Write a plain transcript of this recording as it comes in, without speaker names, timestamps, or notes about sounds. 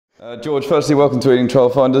George, firstly, welcome to Ealing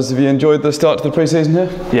Trailfinders. Have you enjoyed the start to the pre-season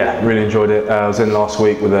here? Yeah, really enjoyed it. I was in last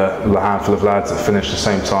week with a handful of lads that finished the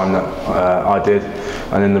same time that I did,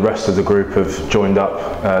 and then the rest of the group have joined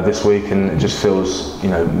up this week, and it just feels,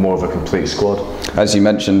 more of a complete squad. As you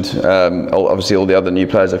mentioned, obviously all the other new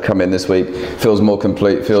players have come in this week. Feels more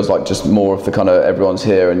complete. Feels like just more of the kind of everyone's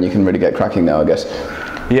here, and you can really get cracking now, I guess.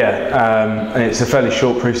 Yeah, and it's a fairly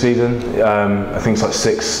short pre-season. I think it's like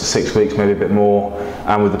six weeks, maybe a bit more.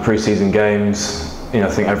 And with the pre-season games, I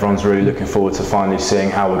think everyone's really looking forward to finally seeing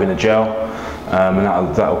how we're going to gel,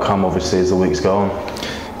 and that'll come obviously as the weeks go on.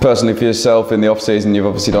 Personally, for yourself in the off-season, you've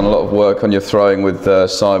obviously done a lot of work on your throwing with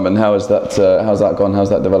Simon. How's that gone? How's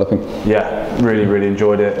that developing? Yeah, really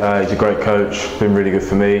enjoyed it. He's a great coach. Been really good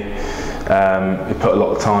for me. He put a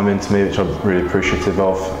lot of time into me, which I'm really appreciative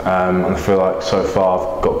of, and I feel like so far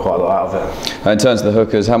I've got quite a lot out of it. In terms of the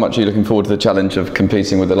hookers, how much are you looking forward to the challenge of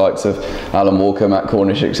competing with the likes of Alan Walker, Matt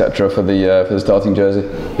Cornish, etc. for the starting jersey?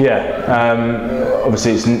 Yeah,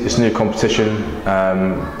 obviously it's new competition,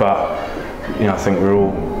 but I think we're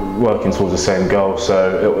all working towards the same goal,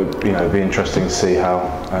 so it would be interesting to see how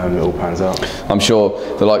it all pans out. I'm sure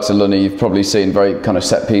the likes of Lunny, you've probably seen very kind of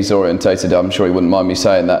set piece orientated. I'm sure he wouldn't mind me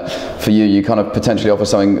saying that. For you kind of potentially offer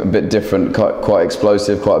something a bit different, quite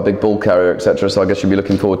explosive, quite a big ball carrier, etc. So I guess you'd be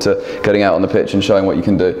looking forward to getting out on the pitch and showing what you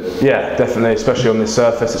can do. Yeah, definitely, especially on this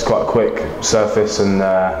surface. It's quite a quick surface, and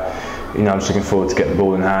I'm just looking forward to getting the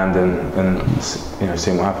ball in hand and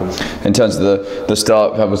seeing what happens. In terms of the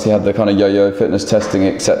start, obviously had the kind of yo-yo fitness testing,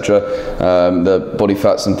 etc. The body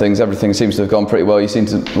fats and things. Everything seems to have gone pretty well. You seem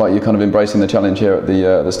to like you're kind of embracing the challenge here at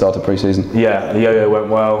the start of pre-season. Yeah, the yo-yo went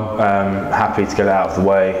well. Happy to get it out of the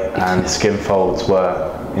way, and skin folds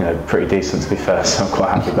were pretty decent, to be fair, so I'm quite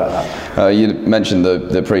happy about that. You mentioned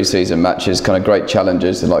the pre-season matches, kind of great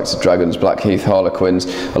challenges, the likes of Dragons, Blackheath, Harlequins.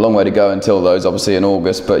 A long way to go until those, obviously in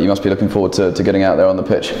August, but you must be looking forward to getting out there on the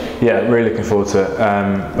pitch. Yeah, really looking forward to it.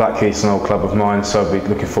 Blackheath's an old club of mine, so I'll be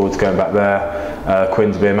looking forward to going back there.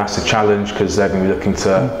 Quins will be a massive challenge because they're going to be looking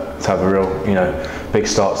to have a real, big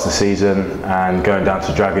start to the season, and going down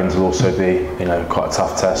to Dragons will also be, quite a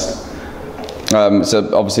tough test. So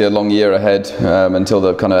obviously a long year ahead until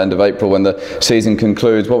the kind of end of April when the season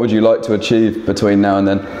concludes. What would you like to achieve between now and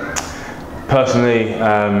then? Personally,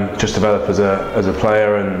 just develop as a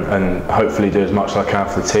player and hopefully do as much as I can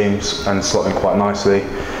for the teams and slot in quite nicely.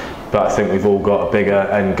 But I think we've all got a bigger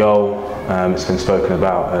end goal. It's been spoken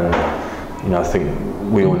about, and I think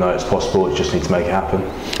we all know it's possible. We just need to make it happen.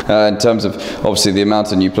 In terms of obviously the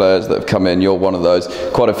amount of new players that have come in, you're one of those.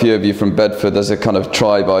 Quite a few of you from Bedford. There's a kind of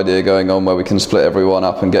tribe idea going on where we can split everyone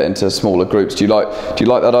up and get into smaller groups. Do you like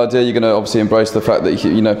that idea? You're going to obviously embrace the fact that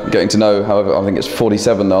getting to know. However, I think it's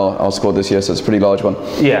 47 our squad this year, so it's a pretty large one.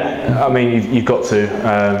 Yeah, I mean you've got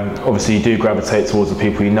to. Obviously, you do gravitate towards the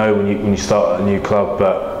people you know when you start at a new club,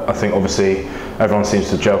 but I think obviously everyone seems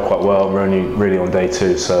to gel quite well. We're only really on day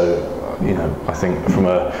 2, so I think from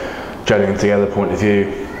a gelling together point of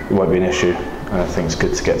view, it won't be an issue. I think it's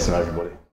good to get to know everybody.